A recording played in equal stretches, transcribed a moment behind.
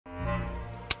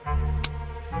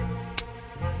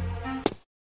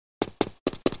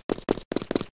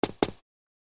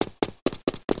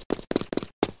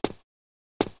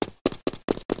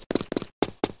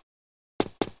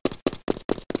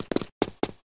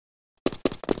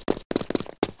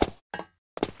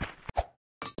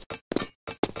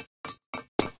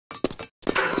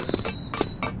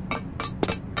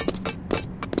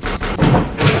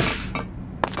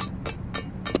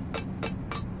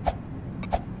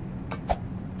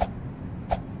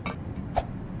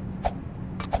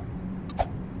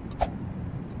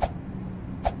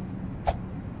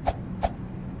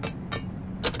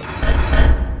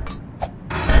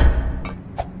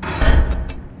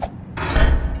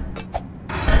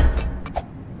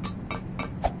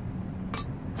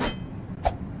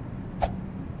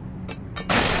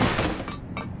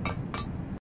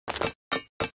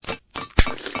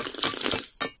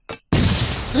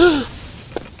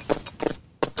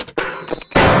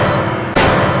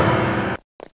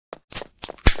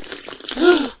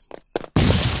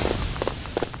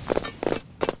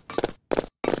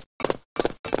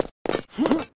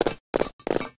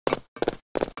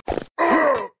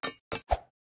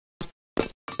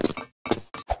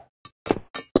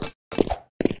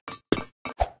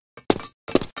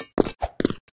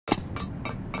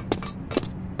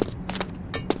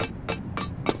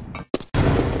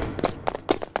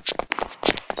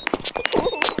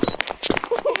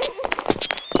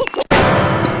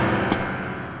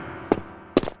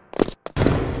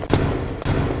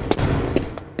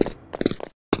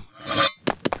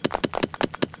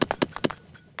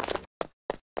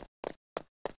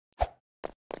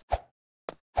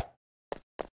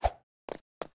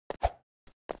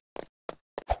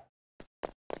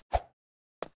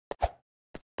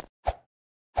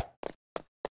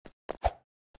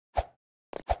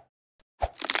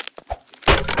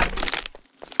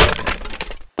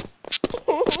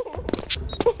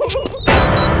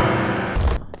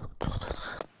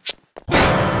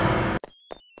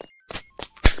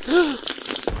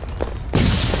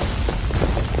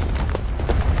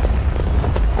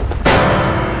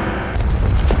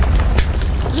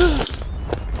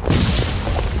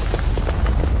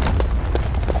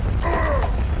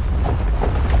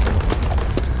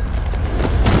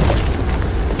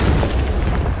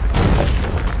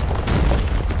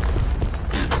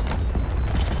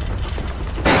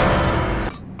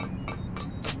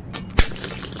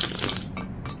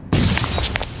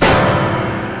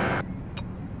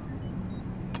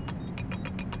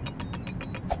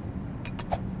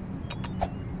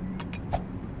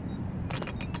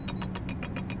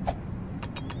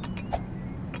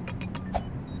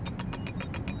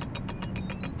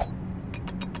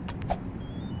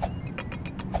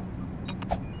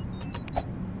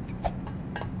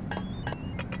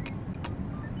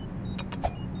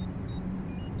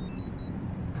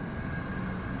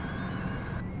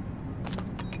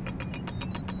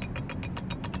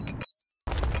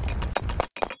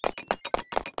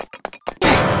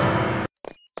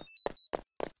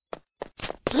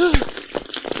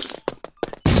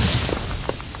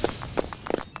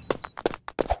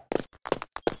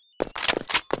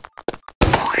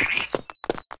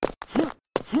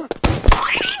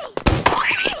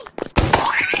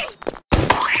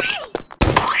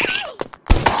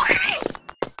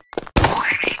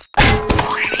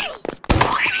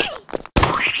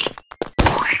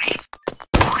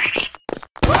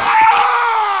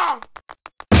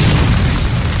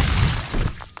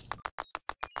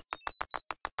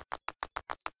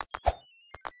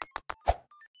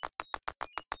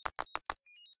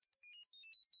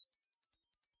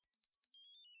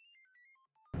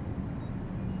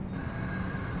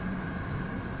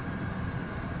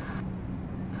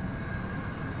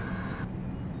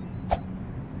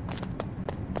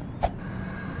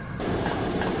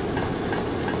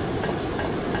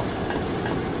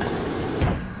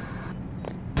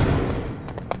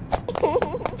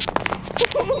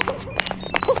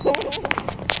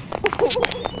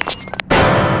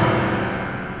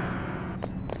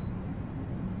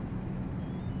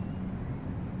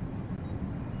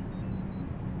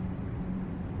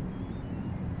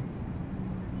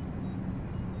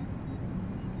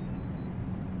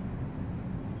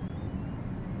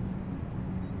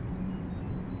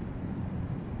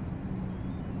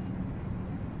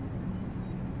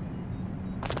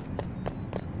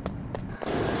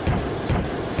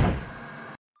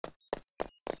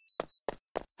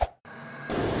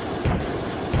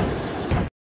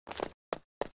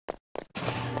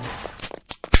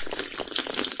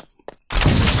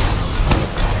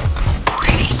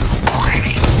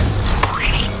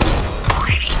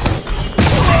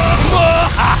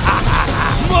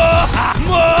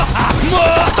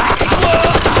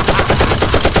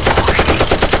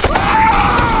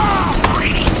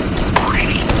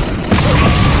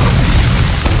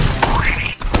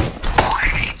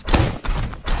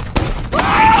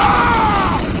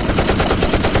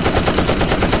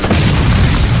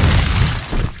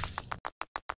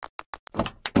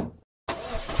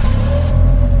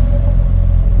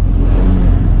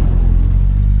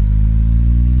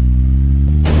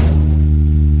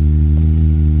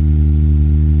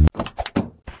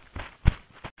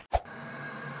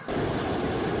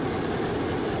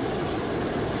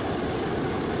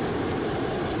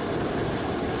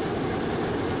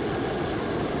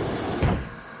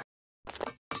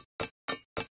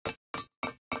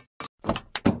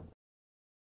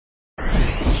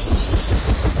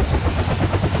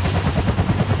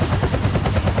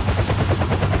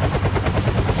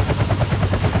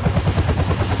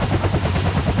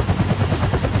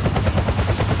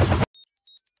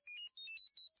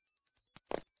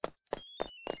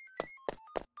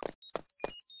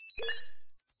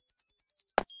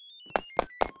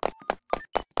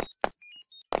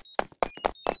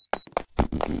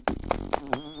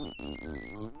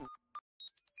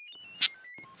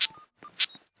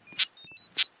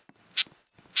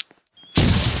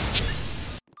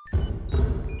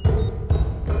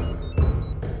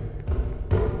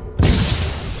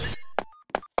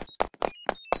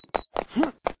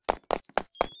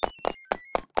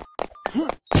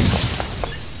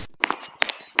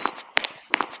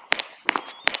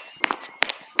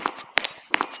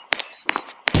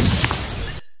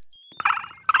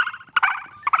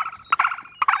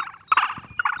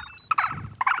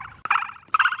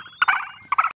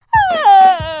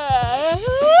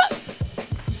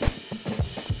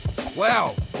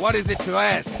Well, what is it to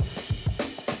ask?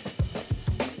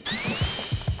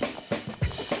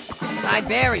 Hi,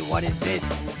 Barry, what is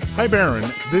this? Hi,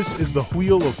 Baron. This is the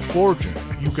Wheel of Fortune.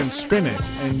 You can spin it,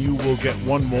 and you will get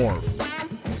one more.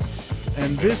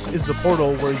 And this is the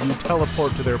portal where you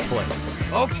teleport to their place.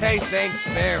 Okay, thanks,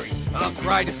 Barry. I'll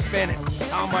try to spin it.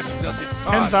 How much does it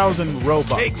cost? 10,000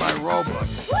 Robux. Take my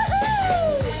Robux.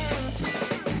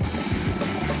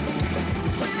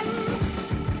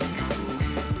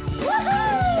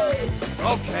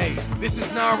 Okay, this is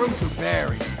Naruto,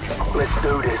 Barry. Let's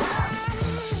do this.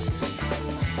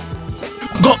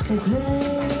 Go!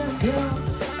 Okay, let's go.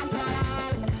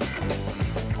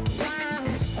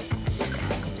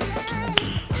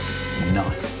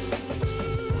 Nice.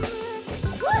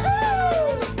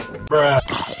 Bruh.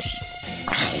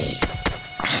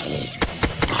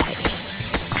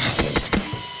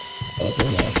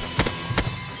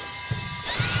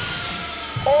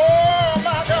 Oh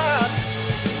my god!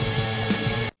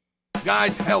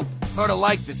 Guys, help! Put a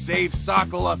like to save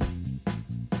Sokola.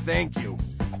 Thank you.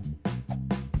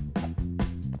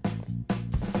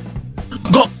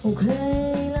 Go!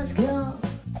 Okay, let's go.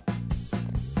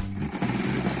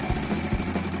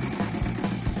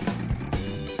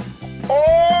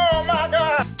 Oh my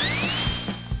god!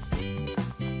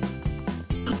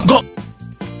 Go!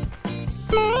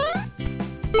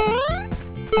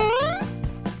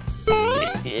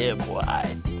 Yeah, boy.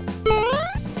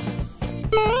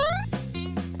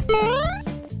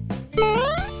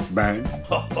 Bang.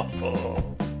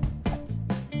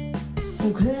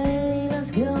 Okay,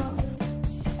 let's go.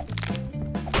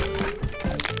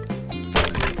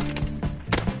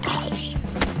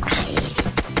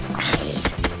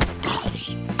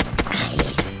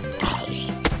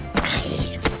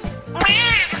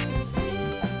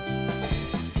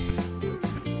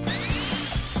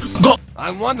 Go!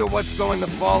 I wonder what's going to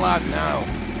fall out now.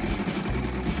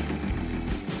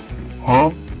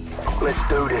 Huh? Let's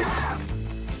do this.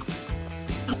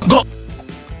 Go!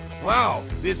 Wow,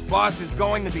 this boss is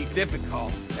going to be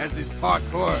difficult, as is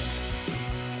parkour.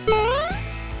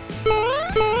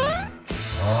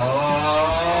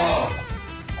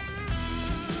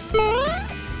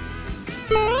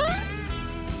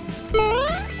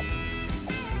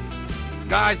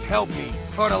 Guys, help me.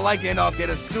 Put a like and I'll get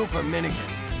a super minigun.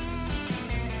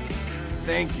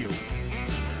 Thank you.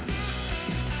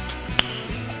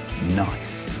 Nice.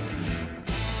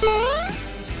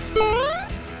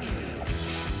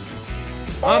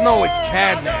 I know it's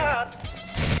Cadman.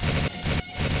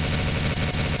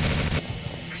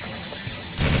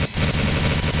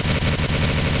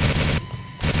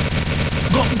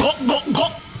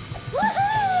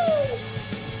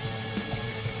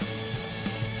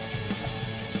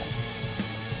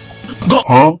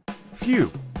 Huh?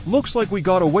 Phew. Looks like we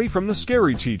got away from the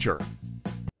scary teacher.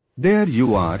 There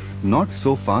you are, not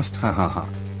so fast, ha ha ha.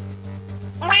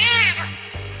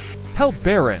 Help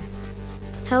Baron.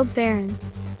 Help Baron.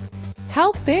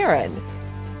 Help Baron.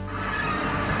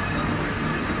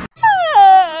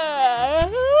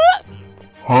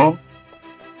 Huh?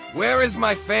 Where is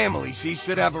my family? She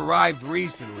should have arrived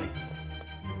recently.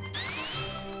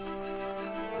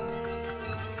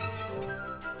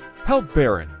 Help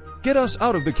Baron. Get us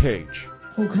out of the cage.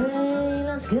 Okay,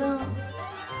 let's go.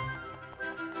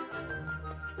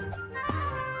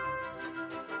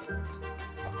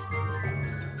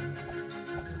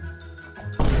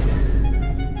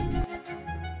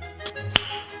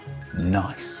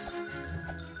 Nice.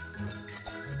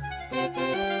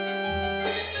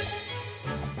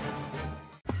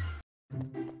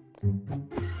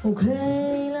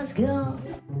 Okay, let's go.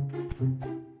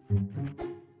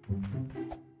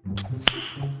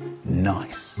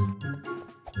 Nice.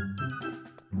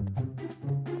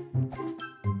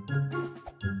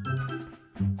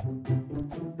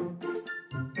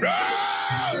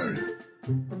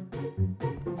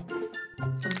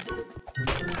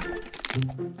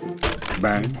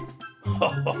 Bang.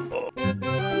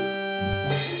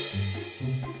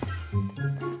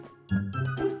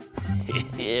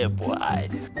 Yeah, boy.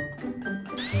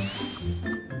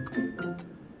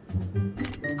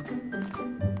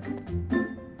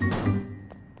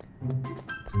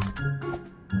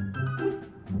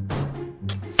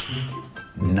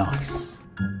 Nice.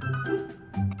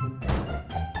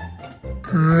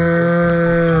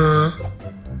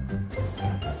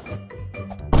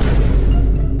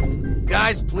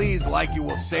 Guys, please like you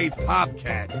will save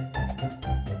Popcat.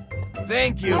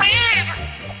 Thank you.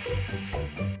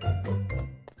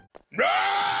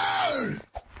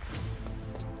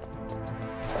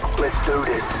 Let's do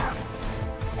this.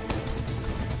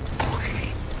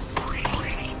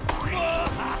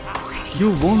 You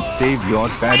won't save your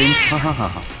parents, ha ha ha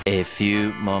ha. A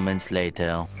few moments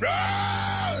later.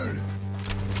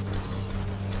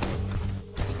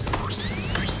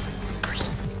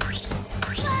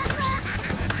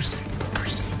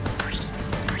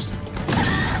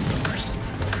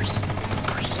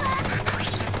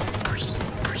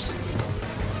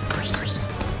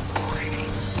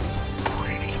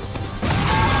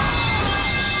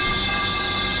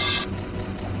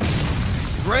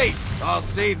 Great! I'll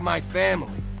save my family.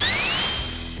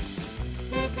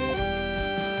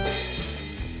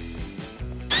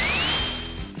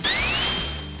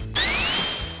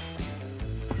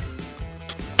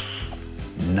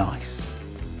 Nice.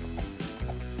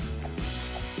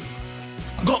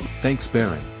 Thanks,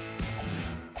 Baron.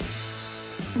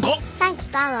 Thanks,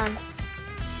 Talon.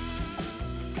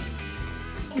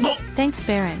 Thanks,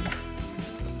 Baron.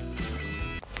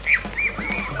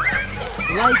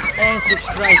 Like and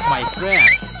subscribe, my friend.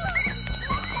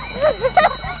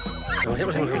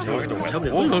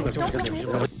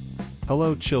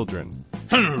 Hello, children.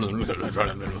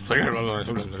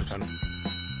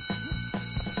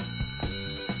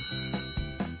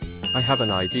 I have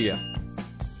an idea.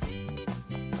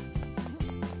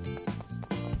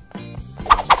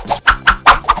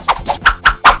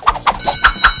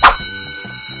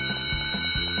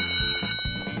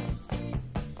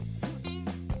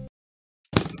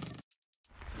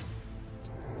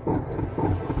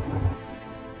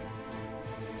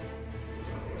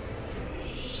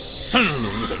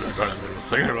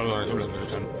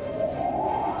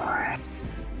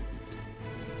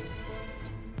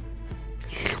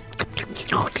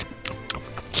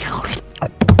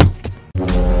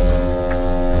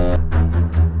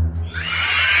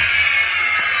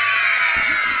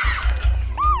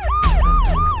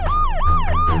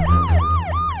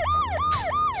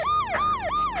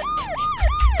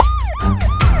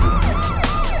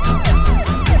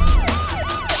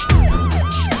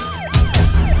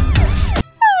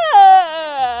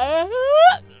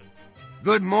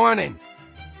 Good morning.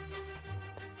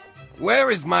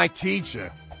 Where is my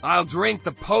teacher? I'll drink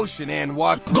the potion and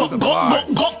walk through the bars.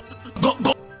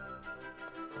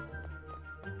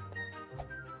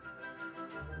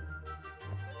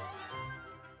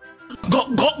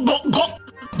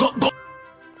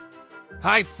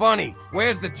 Hi, Funny.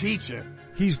 Where's the teacher?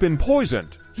 He's been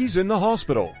poisoned. He's in the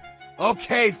hospital.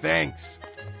 Okay, thanks.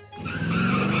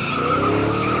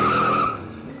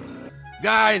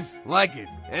 Guys, like it,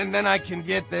 and then I can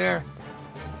get there.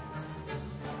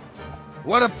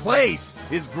 What a place!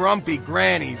 His grumpy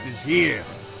grannies is here.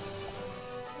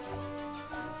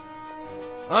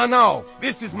 Oh no,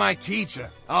 this is my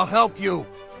teacher. I'll help you.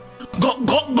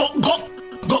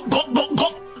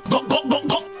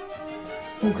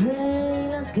 Okay,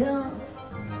 let's go.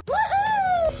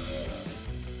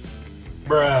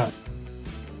 Bruh.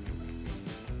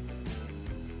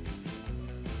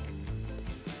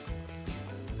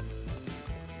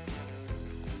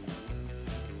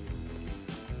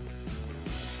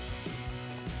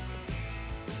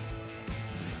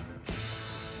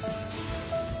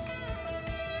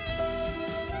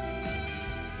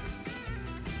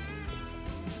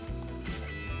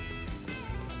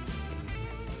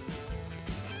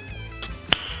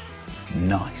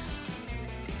 Nice.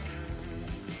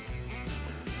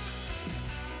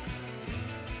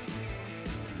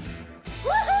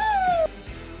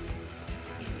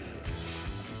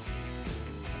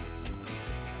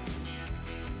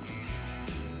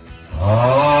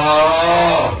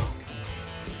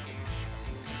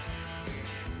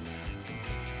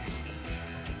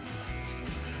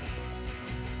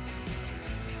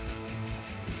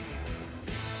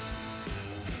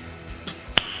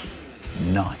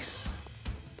 Nice.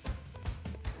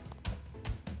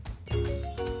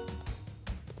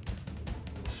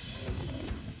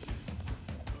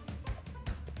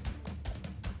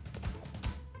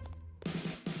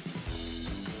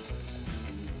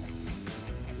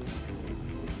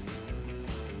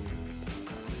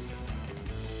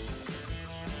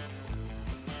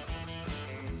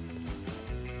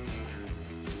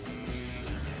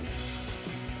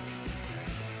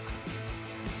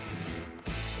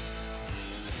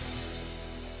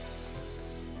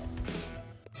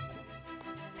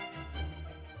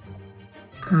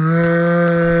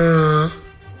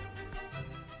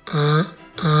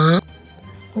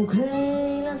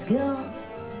 Okay, let's go.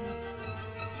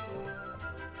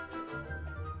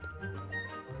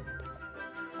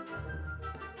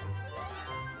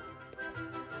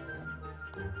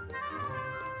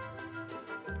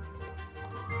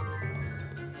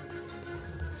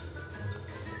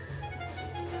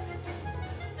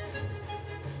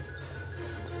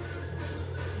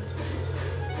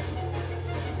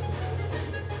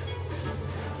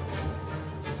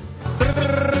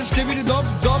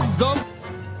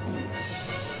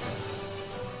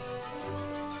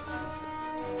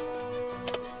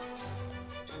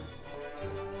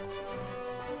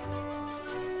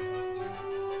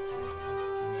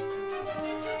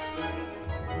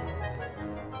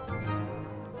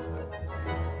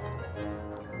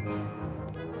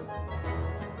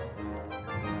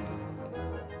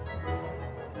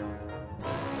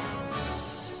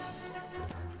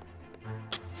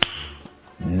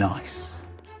 Nice.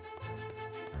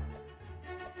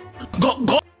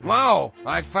 Wow,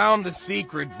 I found the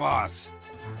secret boss.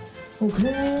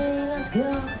 Okay, let's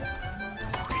go.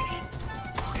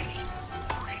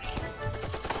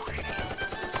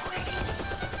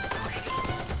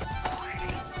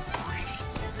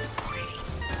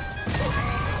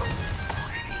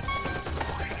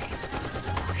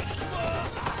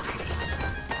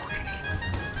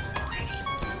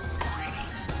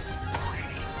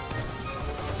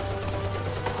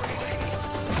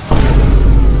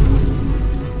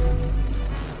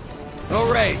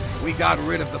 Hooray! We got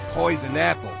rid of the poison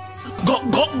apple.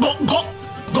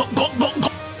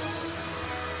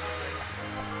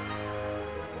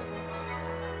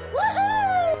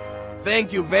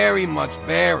 Thank you very much,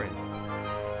 Baron.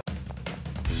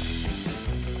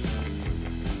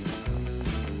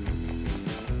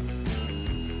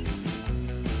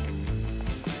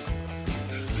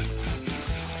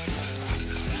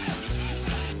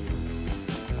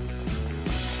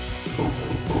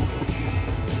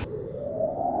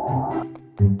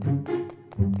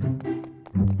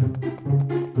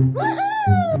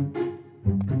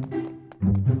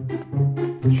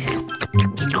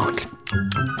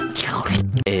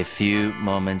 A few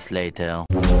moments later.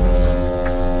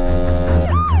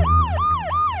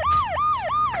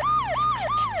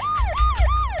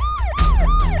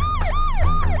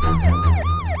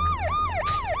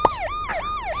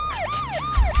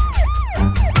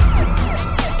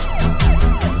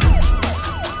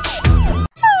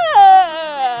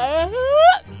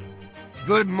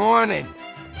 Good morning.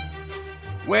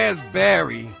 Where's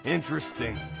Barry?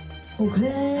 Interesting.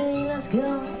 Okay, let's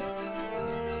go.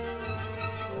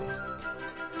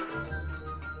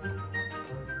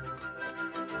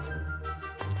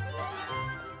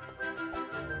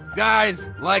 guys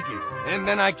like it, and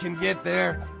then I can get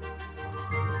there?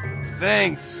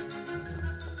 Thanks.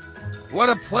 What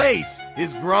a place!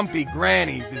 His grumpy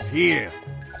granny's is here.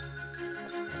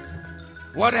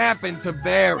 What happened to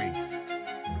Barry?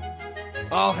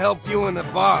 I'll help you in the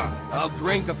bar. I'll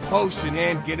drink a potion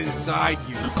and get inside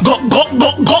you. Go, go,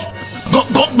 go, go! Go,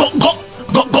 go, go, go!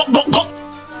 Go, go, go, go!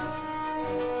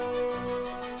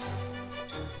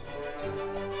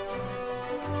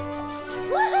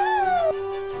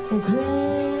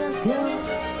 Okay, let's go.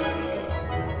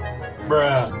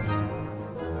 Bruh.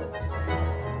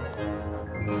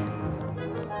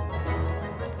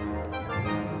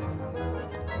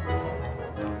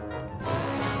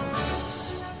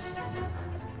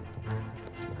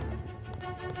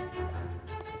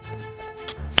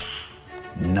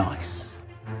 Nice.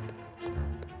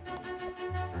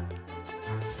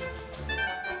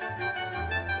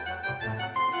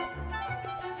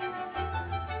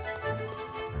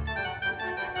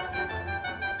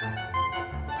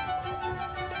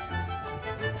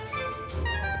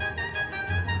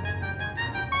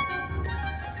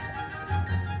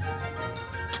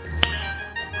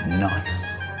 Nice.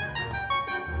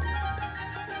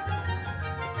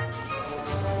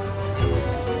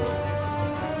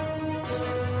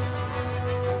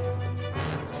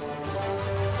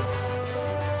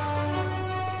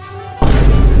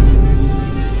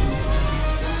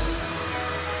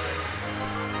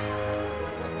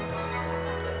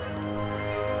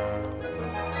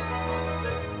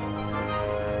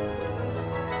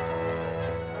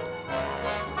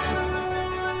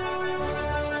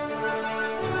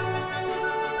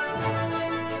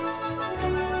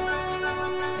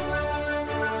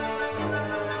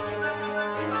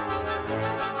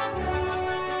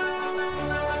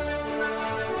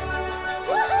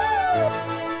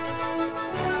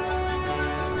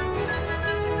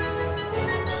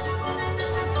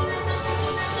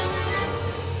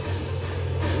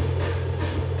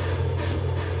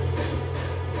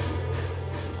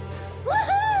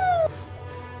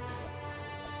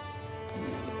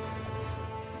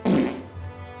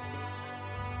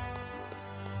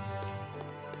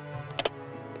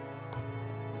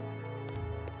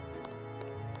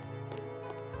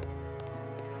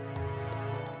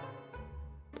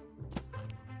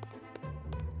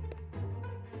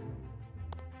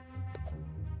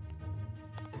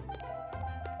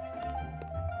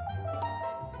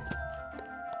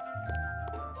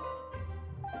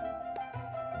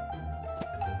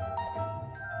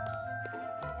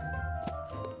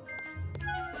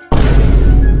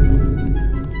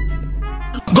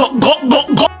 Go, go,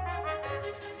 go, go!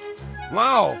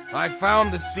 Wow, I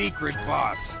found the secret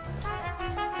boss.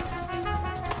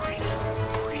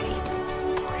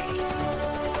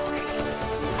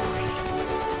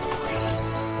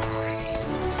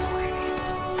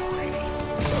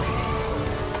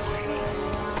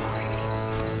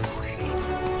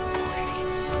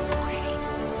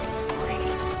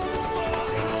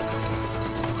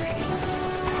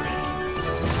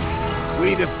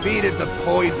 We defeated the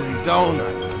poison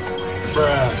donut.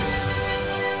 Bruh.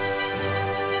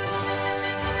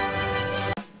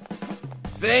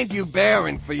 Thank you,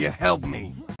 Baron, for your help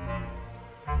me.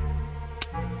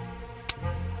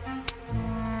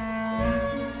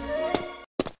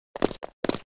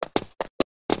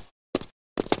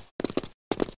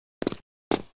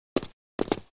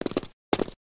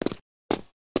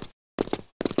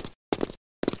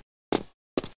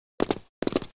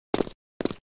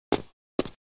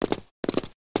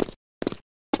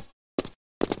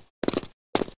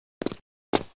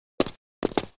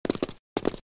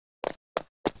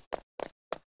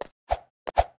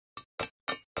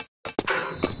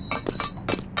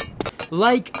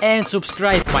 Like and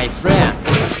subscribe, my friend.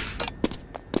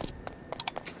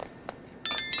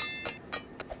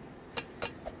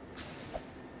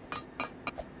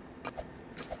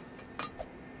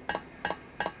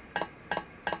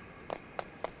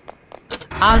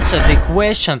 Answer the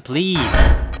question,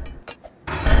 please.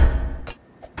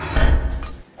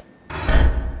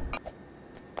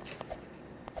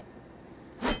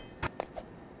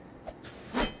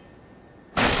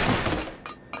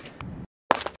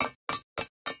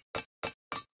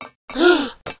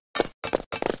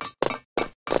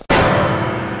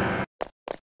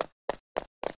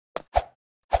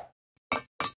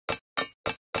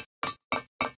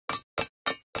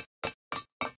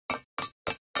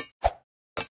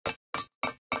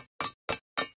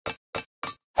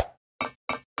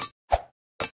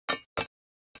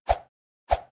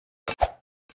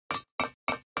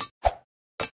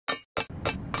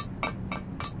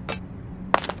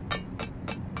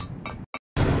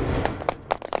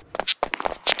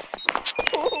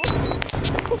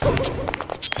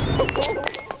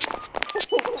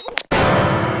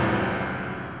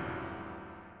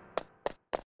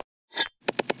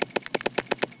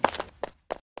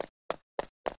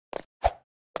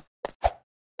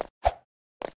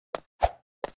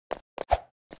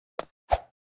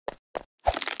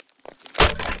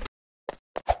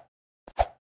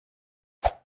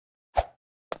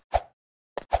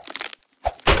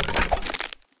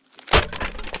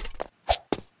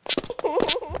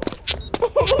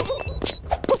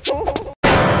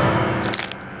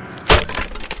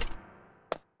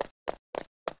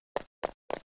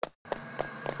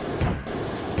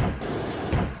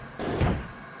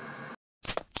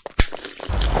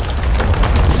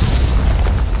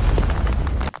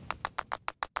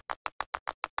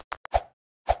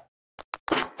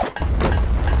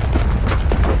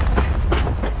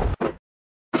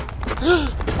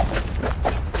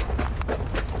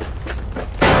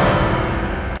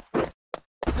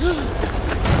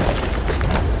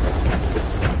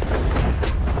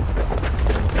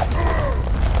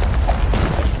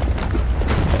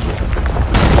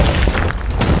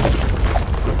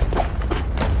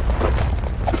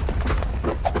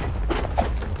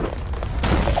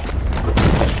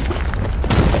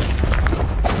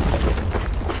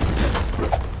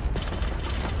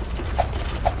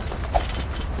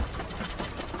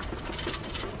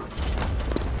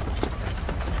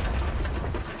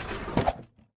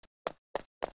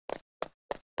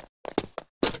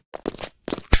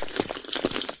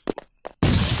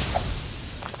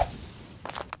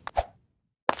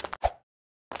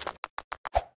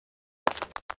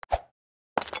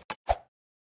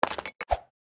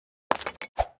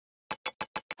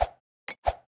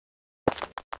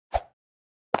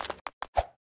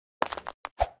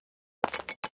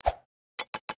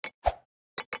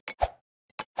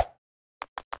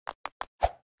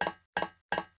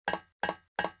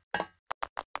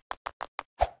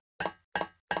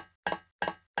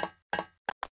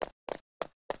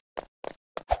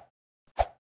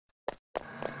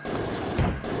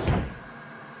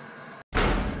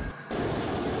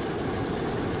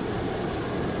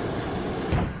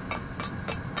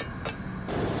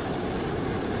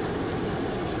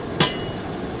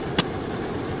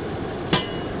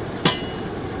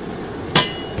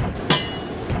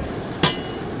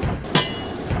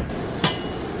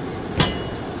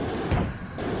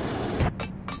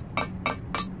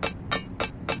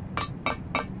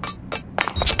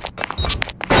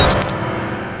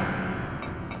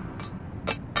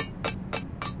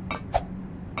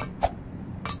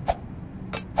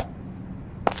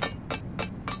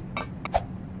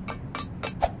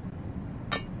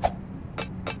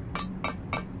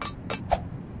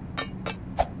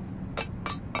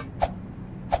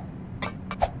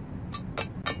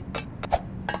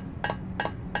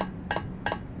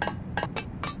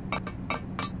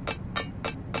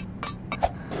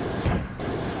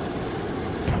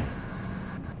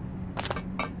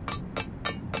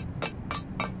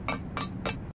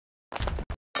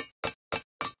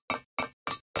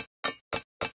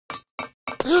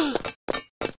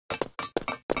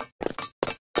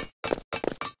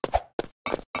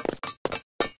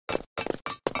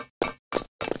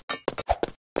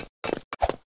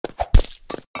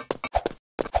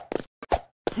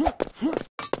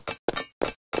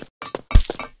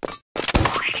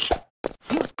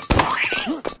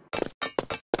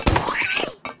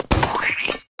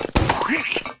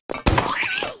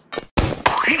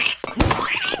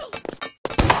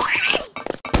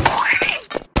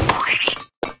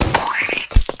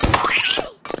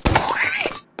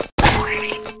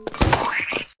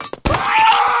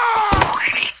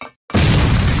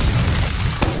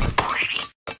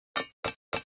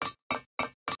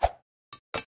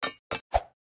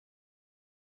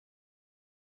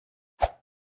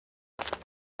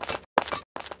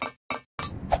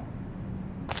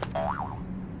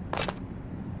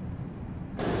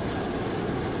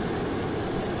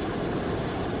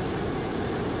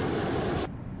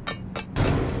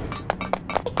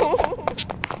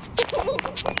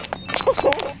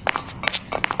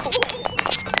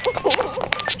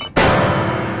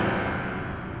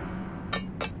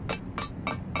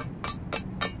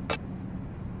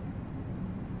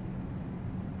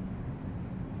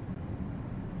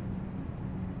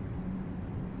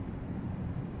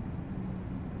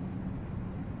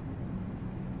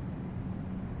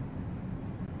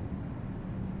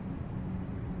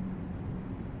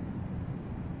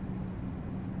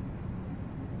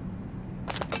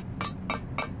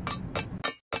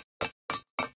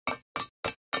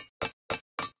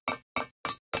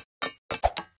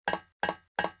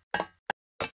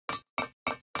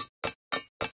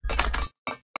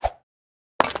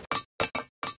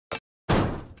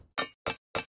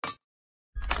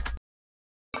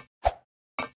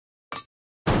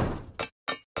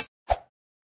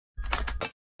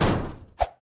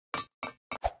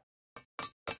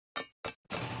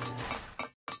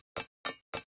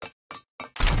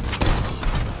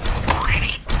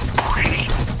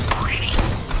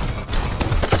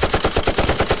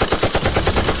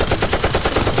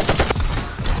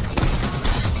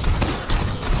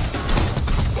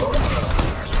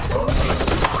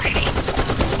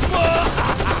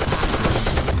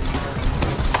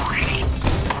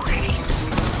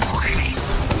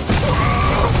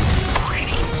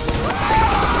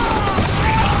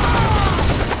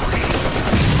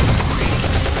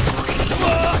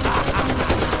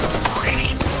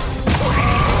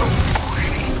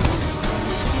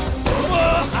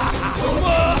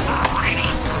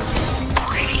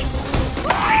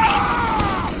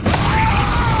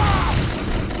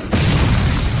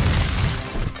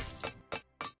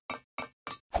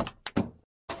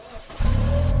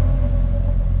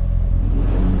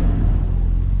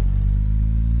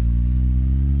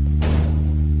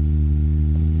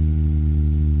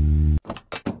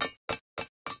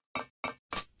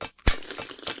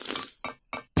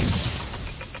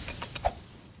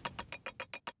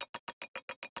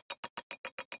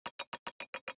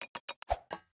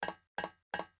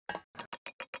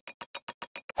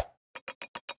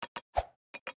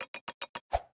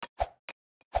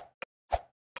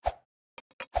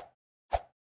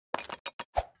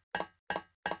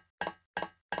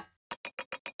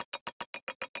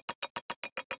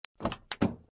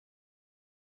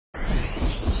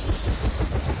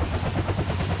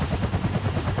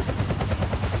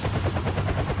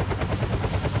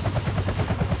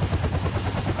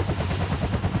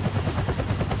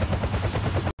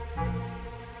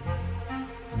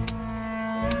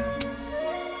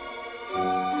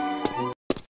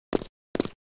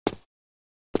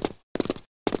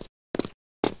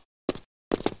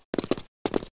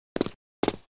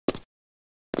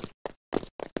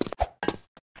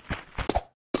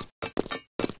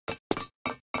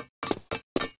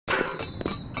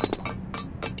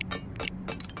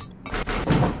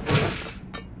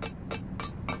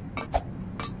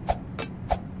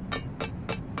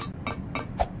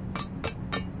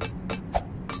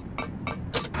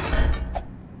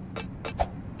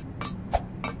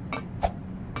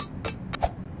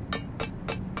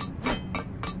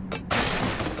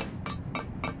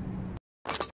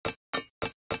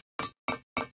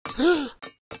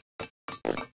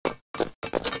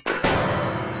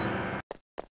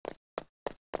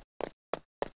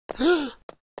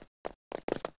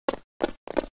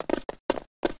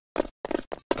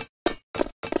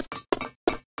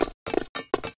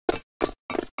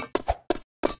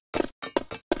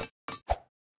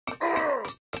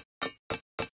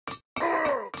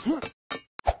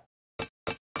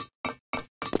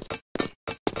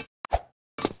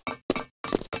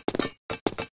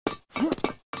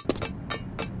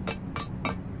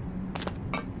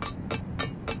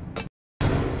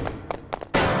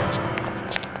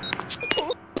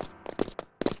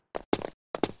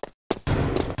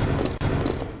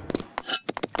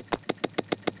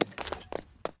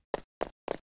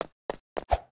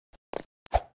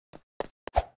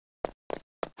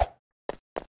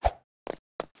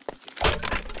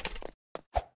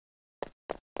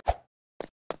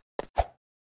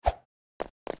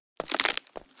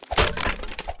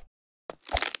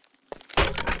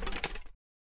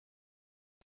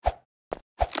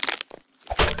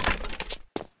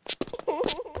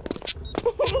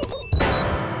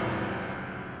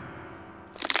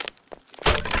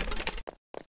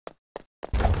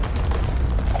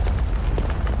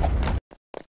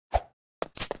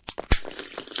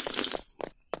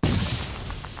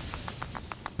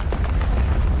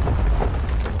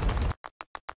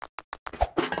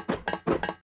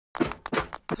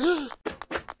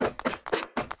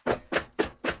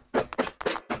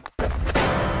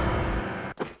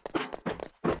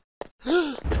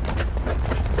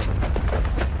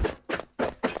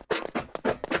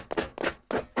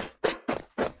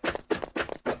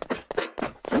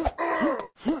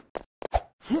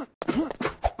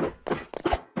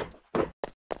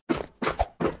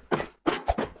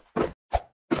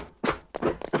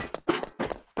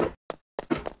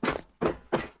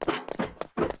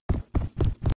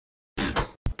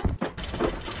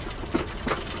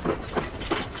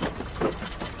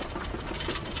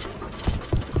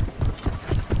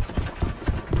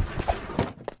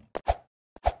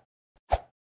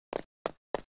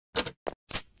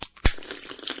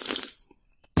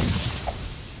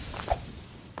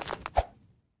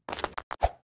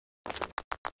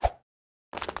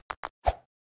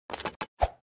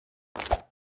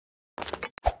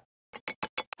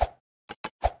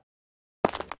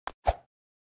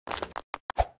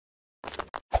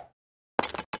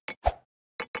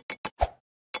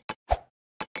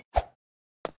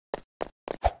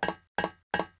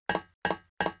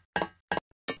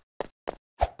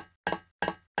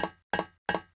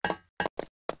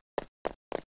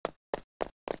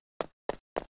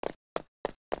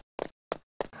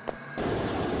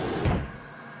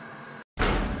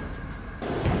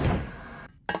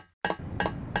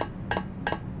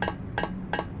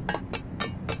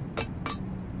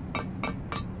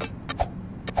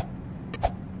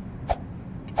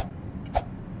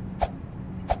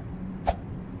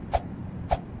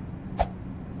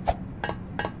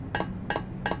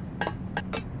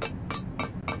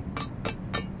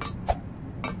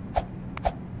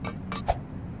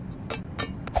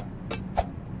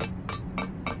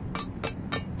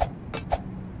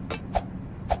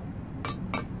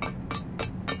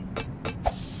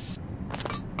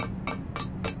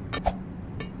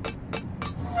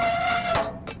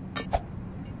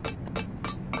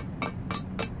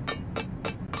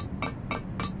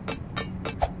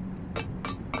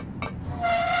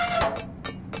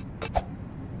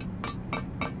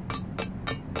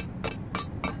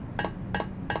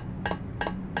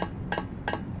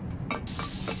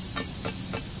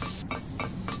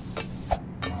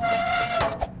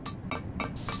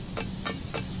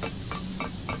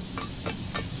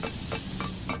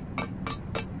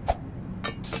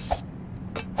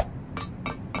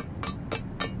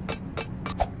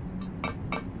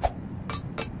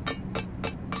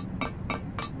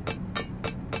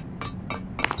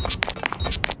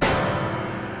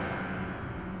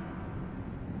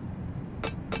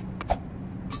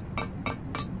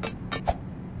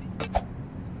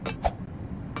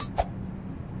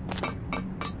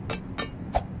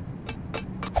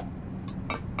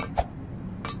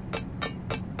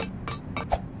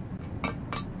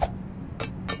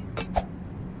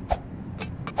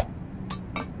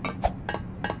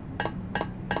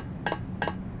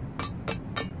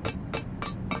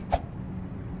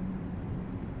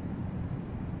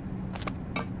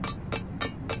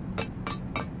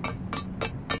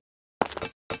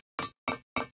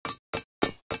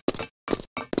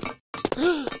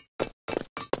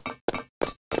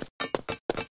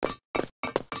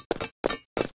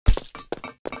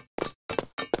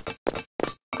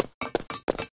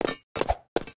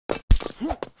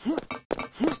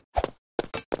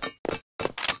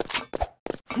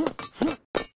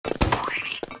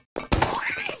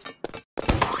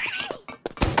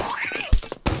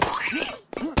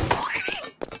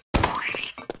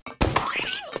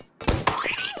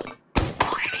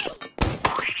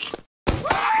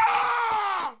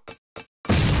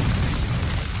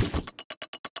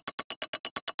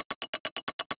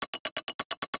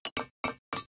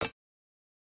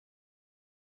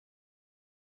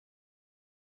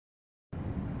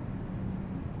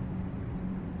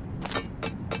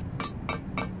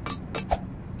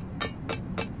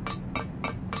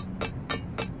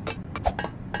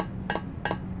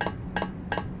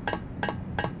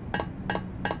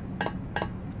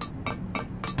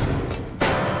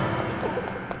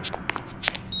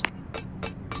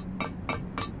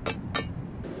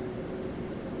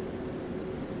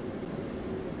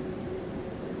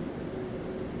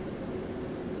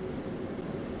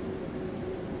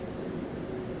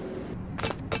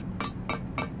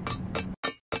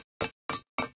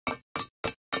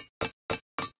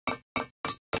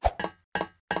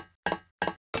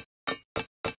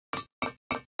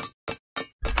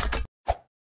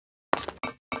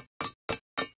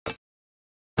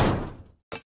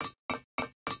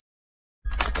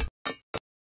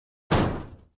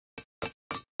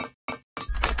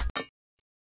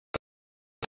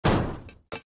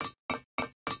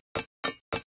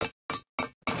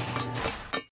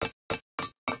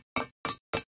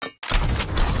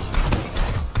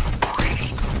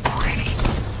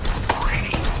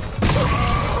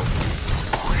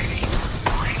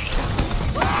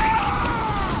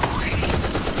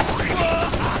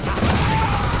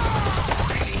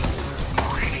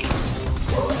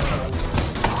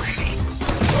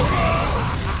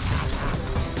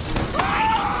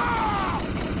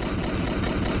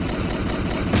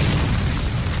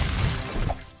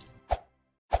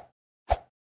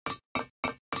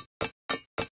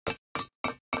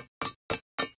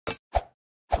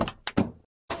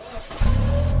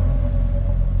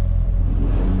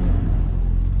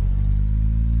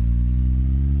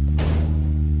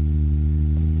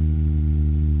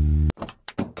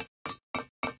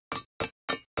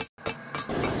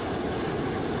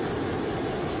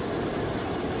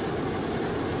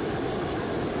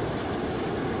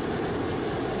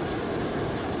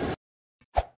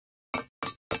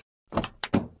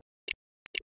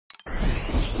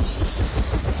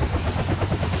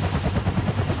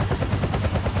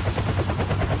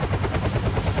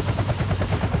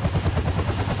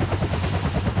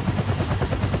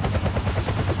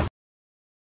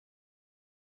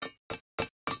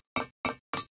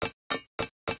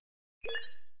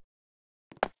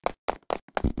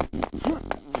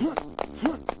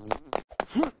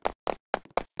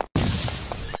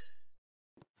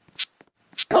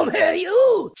 Come here,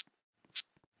 you!